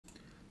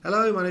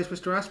Hello, my name is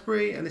Mr.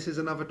 Asprey and this is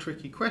another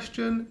tricky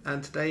question,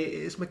 and today it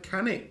is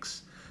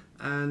mechanics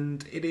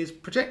and it is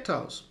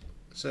projectiles.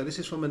 So this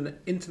is from an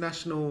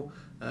international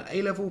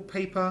A-level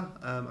paper,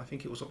 I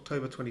think it was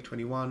October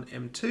 2021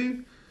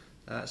 M2.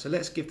 So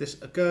let's give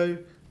this a go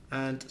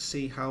and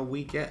see how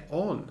we get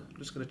on. I'm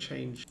just going to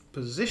change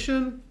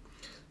position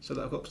so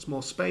that I've got some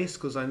more space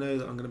because I know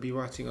that I'm going to be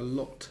writing a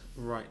lot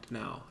right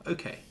now.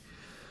 Okay.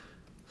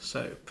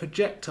 So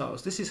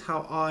projectiles, this is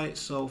how I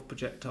solve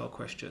projectile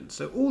questions.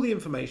 So all the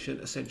information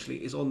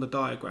essentially is on the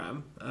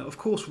diagram. Of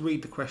course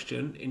read the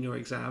question in your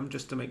exam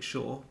just to make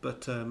sure,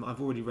 but I've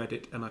already read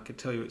it and I can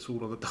tell you it's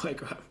all on the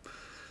diagram.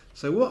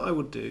 So what I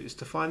would do is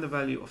to find the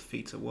value of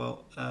theta.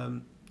 Well,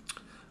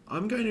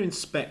 I'm going to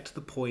inspect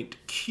the point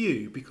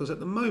Q because at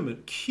the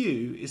moment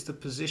Q is the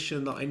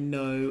position that I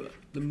know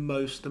the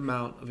most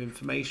amount of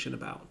information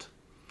about.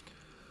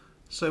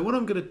 So what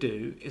I'm going to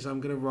do is I'm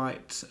going to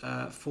write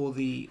for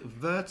the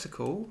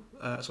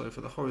for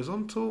the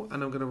horizontal,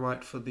 and I'm going to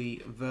write for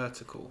the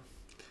vertical.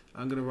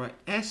 I'm going to write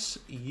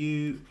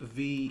S-U-V-A-T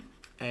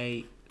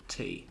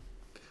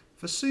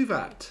for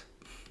SUVAT.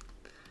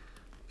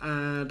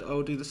 And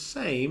I'll do the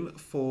same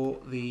for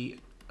the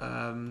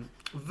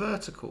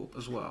vertical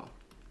as well.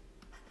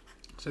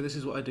 So this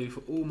is what I do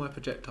for all my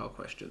projectile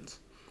questions.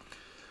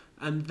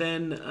 And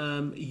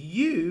then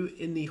U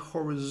in the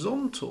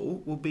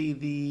horizontal will be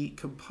the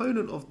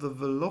component of the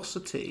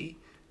velocity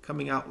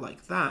coming out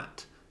like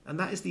that, and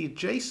that is the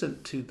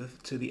adjacent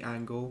to the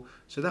angle.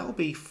 So that will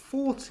be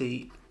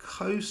 40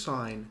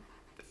 cosine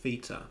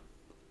theta.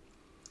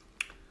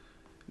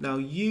 Now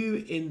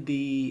U in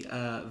the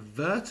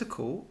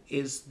vertical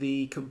is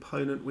the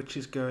component which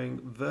is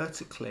going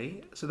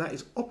vertically, so that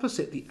is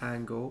opposite the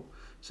angle.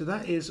 So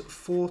that is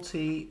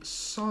 40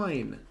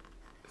 sine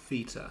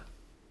theta.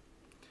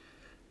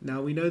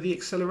 Now we know the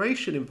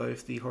acceleration in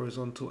both the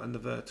horizontal and the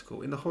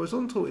vertical. In the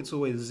horizontal it's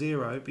always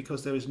 0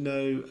 because there is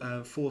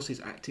no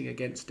forces acting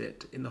against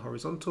it. In the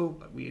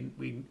horizontal we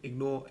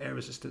ignore air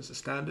resistance as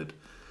standard,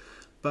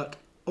 but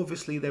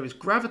obviously there is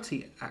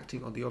gravity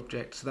acting on the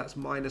object, so that's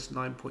minus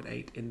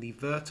 9.8 in the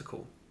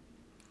vertical.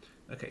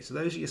 Okay, so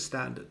those are your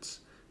standards.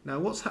 Now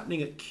what's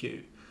happening at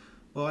Q?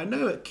 Well, I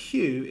know at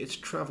Q it's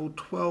travelled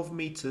 12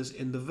 meters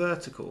in the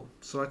vertical,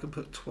 so I can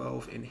put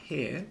 12 in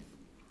here.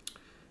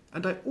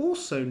 And I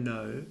also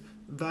know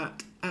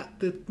that at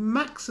the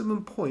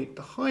maximum point,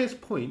 the highest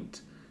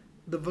point,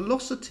 the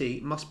velocity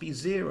must be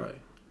 0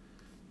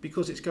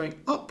 because it's going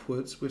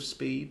upwards with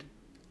speed,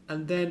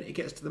 and then it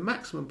gets to the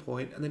maximum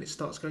point and then it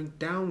starts going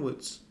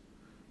downwards.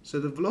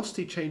 So the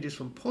velocity changes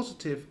from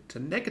positive to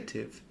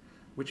negative,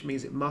 which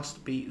means it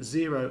must be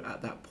 0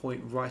 at that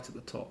point right at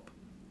the top.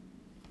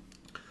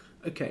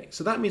 Okay,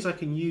 so that means I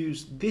can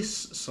use this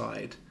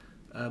side,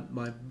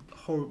 my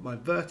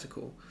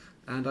vertical,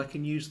 and I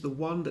can use the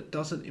one that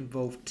doesn't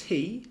involve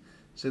t,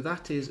 so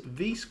that is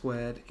v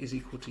squared is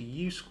equal to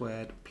u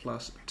squared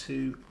plus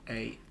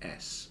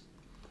 2as.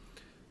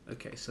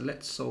 Okay, so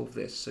let's solve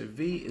this. So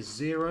v is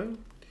 0,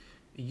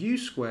 u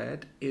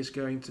squared is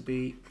going to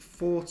be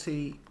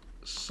 40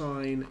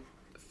 sine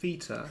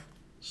theta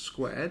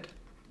squared.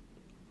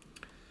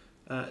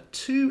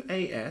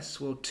 2as,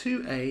 well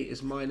 2a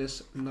is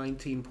minus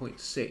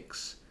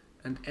 19.6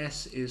 and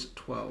s is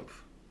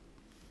 12.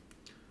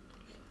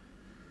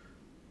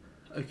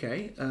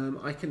 Okay,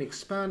 I can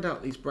expand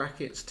out these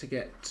brackets to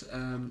get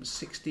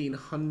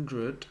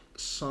 1600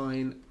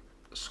 sine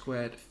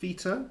squared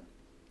theta,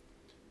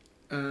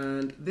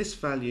 and this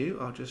value,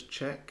 I'll just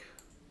check,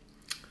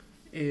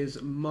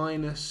 is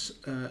minus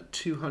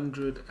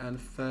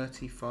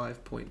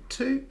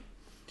 235.2.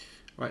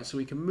 Right, so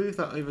we can move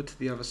that over to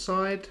the other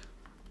side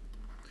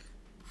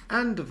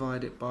and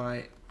divide it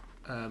by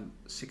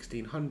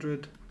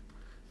 1600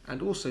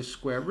 and also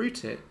square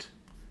root it,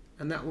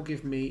 and that will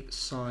give me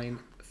sine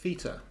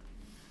theta.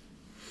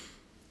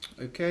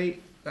 Okay,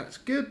 that's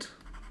good.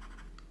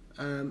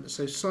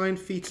 So sine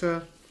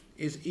theta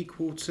is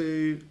equal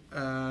to,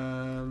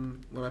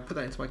 well, I put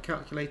that into my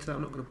calculator.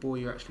 I'm not going to bore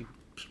you actually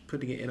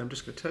putting it in. I'm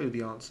just going to tell you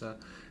the answer.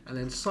 And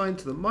then sine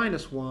to the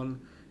minus 1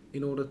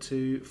 in order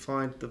to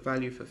find the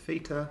value for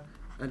theta,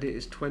 and it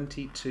is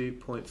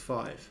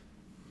 22.5.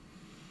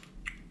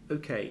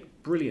 Okay,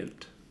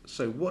 brilliant.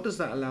 So what does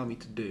that allow me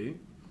to do?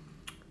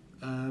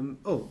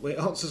 Oh, it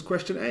answers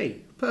question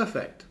A.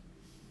 Perfect.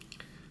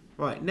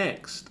 Right,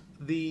 next,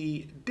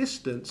 the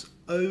distance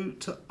O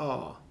to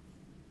R.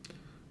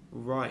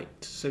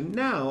 Right, so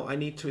now I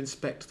need to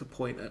inspect the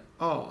point at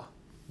R.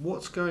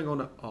 What's going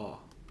on at R?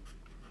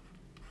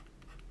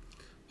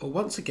 Well,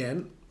 once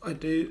again, I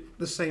do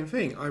the same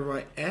thing. I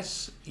write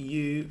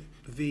S-U-V-A-T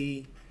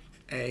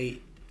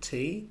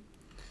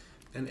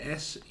and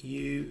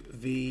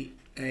S-U-V-A-T.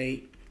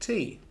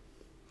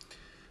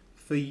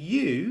 For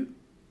U,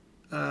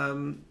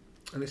 and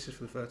this is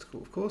for the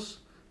vertical, of course,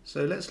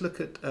 so let's look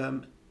at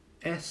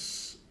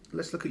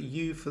let's look at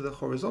U for the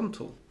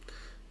horizontal.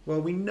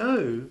 Well, we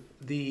know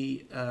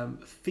the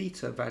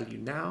theta value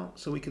now,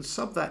 so we can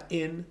sub that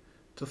in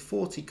to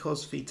 40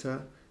 cos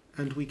theta,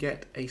 and we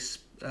get a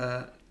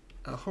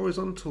a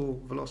horizontal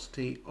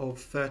velocity of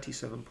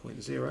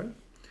 37.0,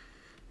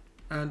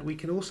 and we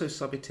can also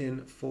sub it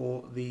in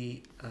for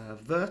the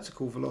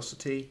vertical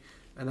velocity,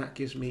 and that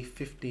gives me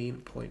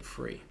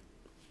 15.3.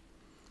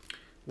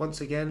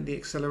 Once again, the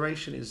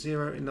acceleration is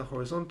 0 in the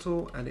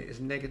horizontal and it is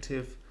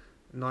negative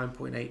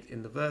 9.8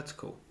 in the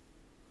vertical.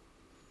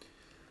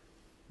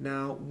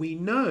 Now we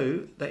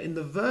know that in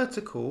the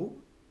vertical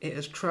it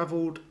has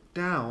travelled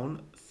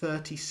down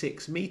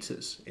 36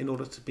 meters in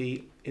order to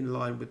be in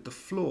line with the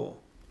floor.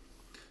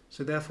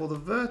 So therefore the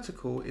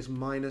vertical is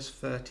minus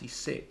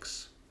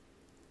 36.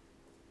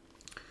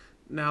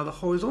 Now the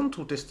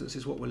horizontal distance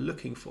is what we're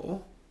looking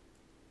for.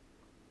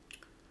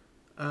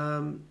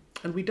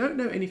 And we don't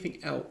know anything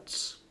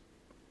else.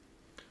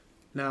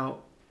 Now,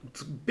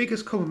 the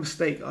biggest common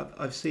mistake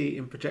I've seen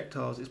in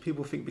projectiles is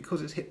people think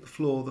because it's hit the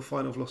floor, the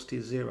final velocity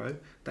is 0.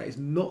 That is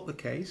not the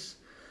case.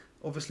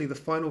 Obviously, the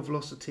final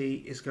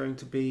velocity is going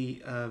to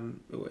be,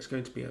 it's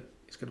going to be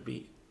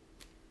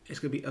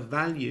a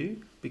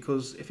value,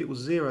 because if it was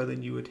 0,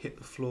 then you would hit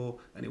the floor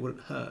and it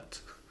wouldn't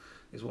hurt,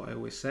 is what I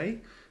always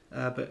say.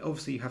 But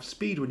obviously, you have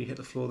speed when you hit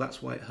the floor.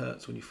 That's why it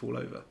hurts when you fall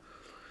over.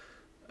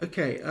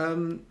 Okay.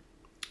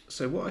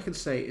 So what I can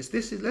say is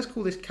let's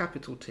call this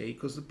capital T,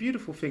 because the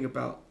beautiful thing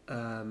about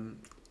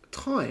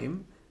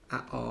time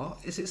at R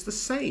is it's the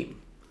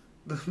same.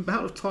 The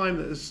amount of time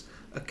that has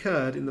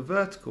occurred in the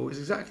vertical is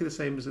exactly the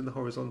same as in the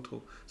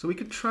horizontal. So we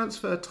could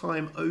transfer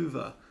time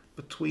over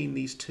between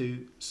these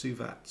two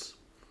suvats.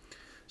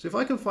 So if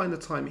I can find the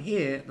time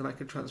here, then I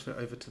can transfer it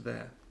over to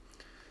there.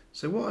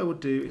 So what I would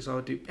do is I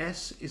would do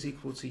S is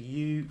equal to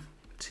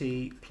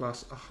UT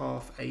plus a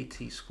half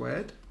AT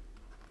squared.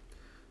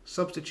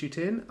 Substitute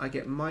in, I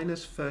get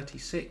minus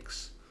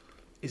 36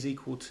 is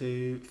equal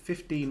to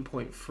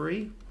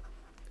 15.3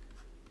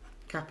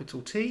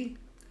 capital T,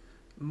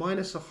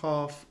 minus a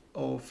half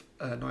of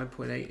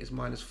 9.8 is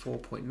minus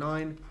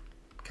 4.9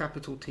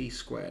 capital T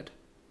squared.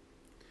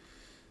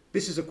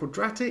 This is a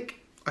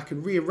quadratic. I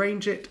can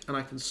rearrange it and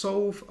I can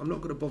solve. I'm not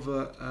going to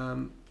bother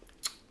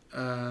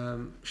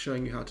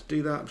showing you how to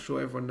do that. I'm sure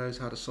everyone knows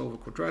how to solve a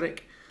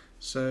quadratic.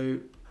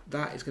 So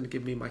that is going to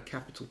give me my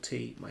capital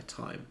T, my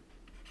time.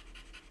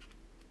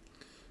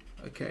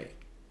 Okay,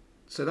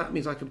 so that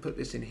means I can put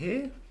this in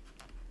here,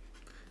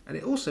 and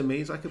it also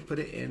means I can put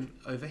it in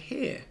over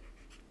here,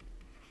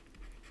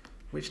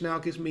 which now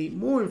gives me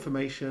more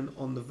information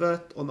on the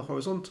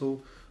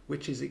horizontal,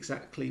 which is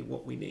exactly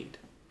what we need.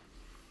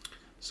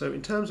 So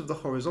in terms of the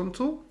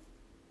horizontal,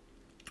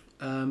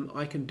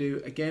 I can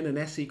do again an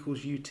S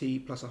equals UT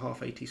plus a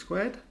half AT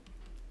squared,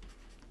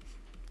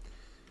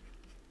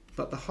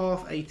 but the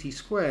half AT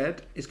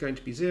squared is going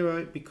to be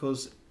 0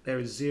 because there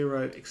is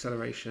 0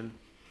 acceleration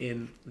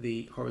in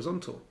the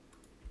horizontal.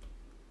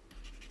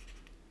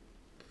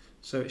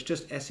 So it's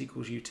just S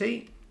equals UT,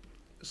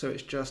 so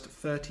it's just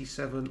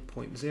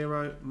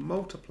 37.0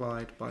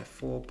 multiplied by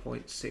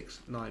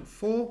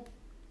 4.694,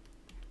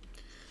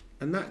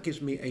 and that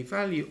gives me a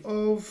value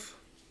of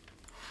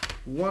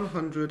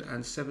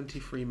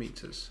 173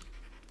 meters.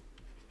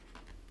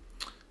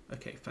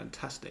 Okay,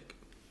 fantastic.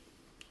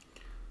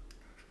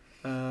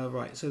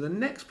 Right, so the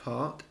next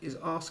part is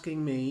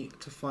asking me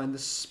to find the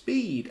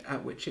speed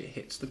at which it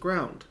hits the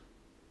ground.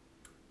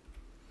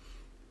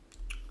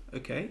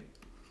 Okay,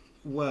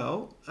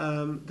 well,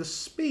 the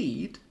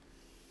speed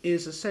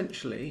is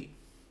essentially,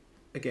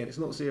 again, it's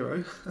not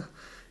 0.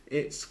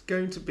 It's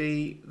going to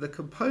be the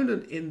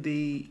component in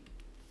the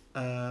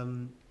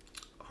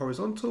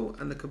horizontal,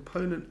 and the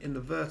component in the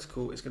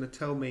vertical is going to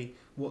tell me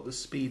what the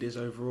speed is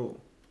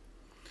overall.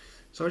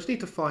 So I just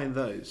need to find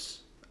those.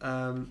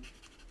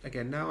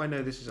 Again, now I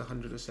know this is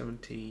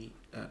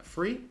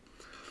 173.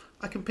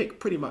 I can pick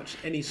pretty much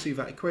any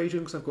suvat equation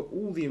because I've got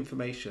all the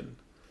information.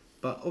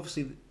 But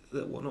obviously,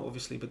 well, not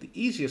obviously, but the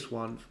easiest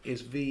one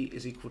is V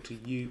is equal to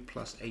U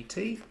plus AT.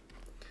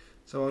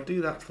 So I'll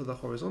do that for the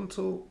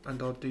horizontal,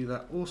 and I'll do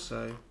that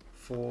also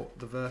for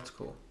the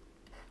vertical.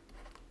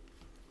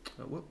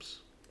 Oh,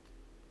 whoops.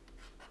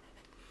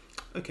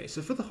 Okay,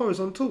 so for the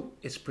horizontal,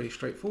 it's pretty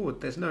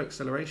straightforward. There's no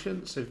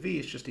acceleration, so V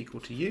is just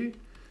equal to U.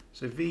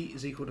 So V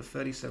is equal to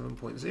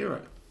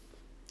 37.0.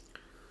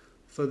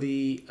 For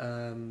the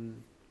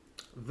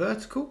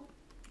vertical,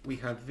 we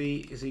have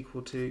V is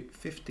equal to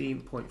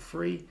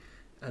 15.3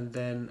 and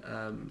then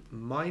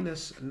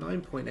minus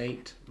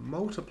 9.8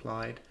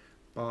 multiplied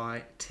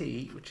by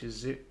T, which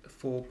is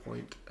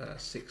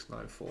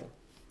 4.694.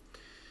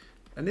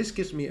 And this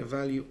gives me a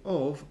value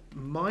of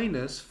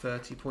minus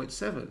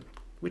 30.7,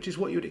 which is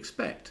what you'd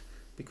expect,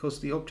 because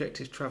the object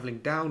is travelling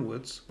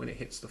downwards when it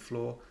hits the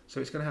floor, so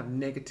it's going to have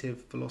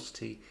negative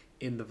velocity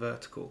in the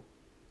vertical.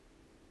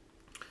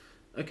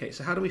 Okay,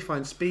 so how do we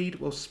find speed?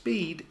 Well,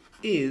 speed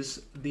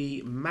is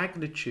the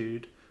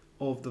magnitude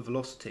of the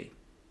velocity.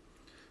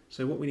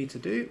 So what we need to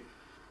do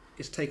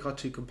is take our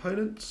two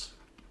components,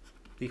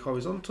 the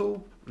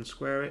horizontal, and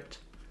square it,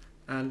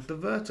 and the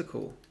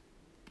vertical.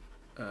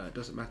 It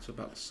doesn't matter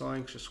about the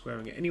sign, just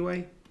squaring it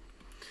anyway,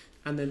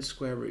 and then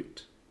square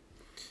root.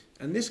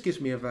 And this gives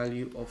me a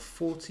value of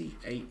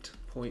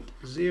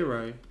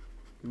 48.0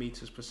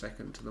 meters per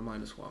second to the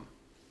 -1.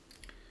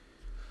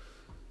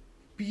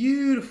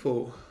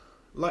 Beautiful.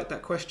 Like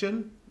that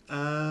question.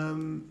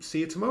 See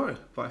you tomorrow.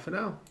 Bye for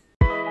now.